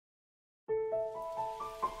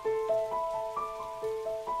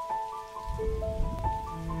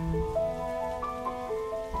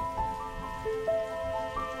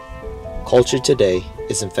Culture today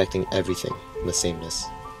is infecting everything with sameness.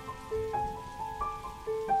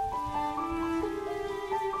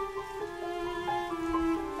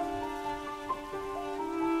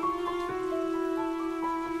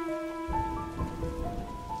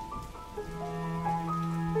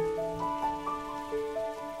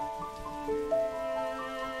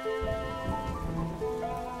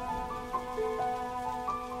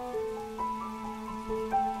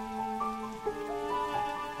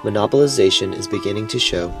 Monopolization is beginning to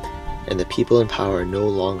show, and the people in power are no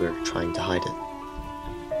longer trying to hide it.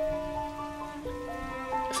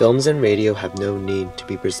 Films and radio have no need to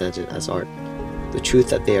be presented as art. The truth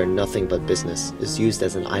that they are nothing but business is used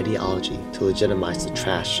as an ideology to legitimize the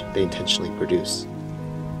trash they intentionally produce.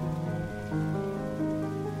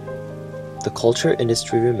 The culture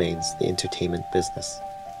industry remains the entertainment business.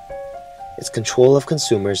 Its control of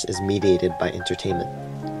consumers is mediated by entertainment,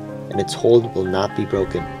 and its hold will not be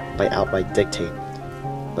broken by outright dictate,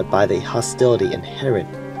 but by the hostility inherent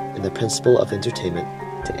in the principle of entertainment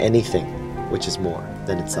to anything which is more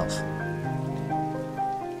than itself.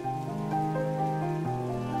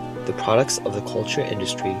 The products of the culture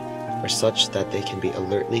industry are such that they can be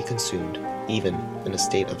alertly consumed even in a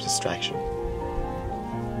state of distraction.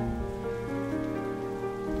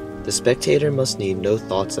 The spectator must need no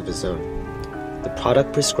thoughts of his own. The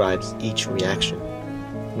product prescribes each reaction,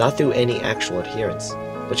 not through any actual adherence,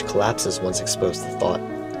 which collapses once exposed to thought,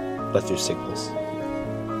 but through signals.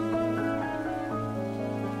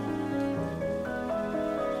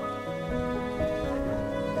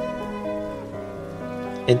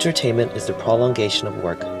 Entertainment is the prolongation of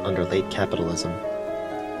work under late capitalism.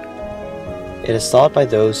 It is sought by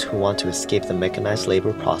those who want to escape the mechanized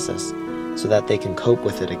labor process so that they can cope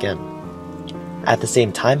with it again. At the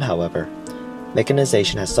same time, however,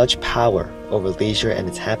 mechanization has such power over leisure and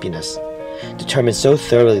its happiness, determines so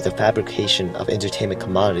thoroughly the fabrication of entertainment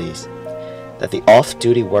commodities, that the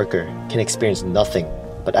off-duty worker can experience nothing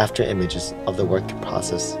but after images of the work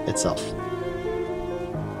process itself.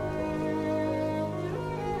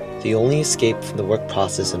 The only escape from the work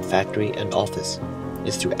process in factory and office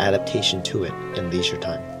is through adaptation to it in leisure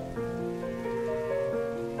time.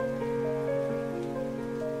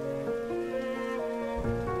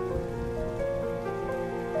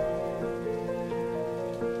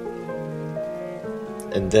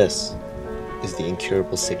 And this is the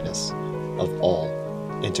incurable sickness of all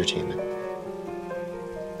entertainment.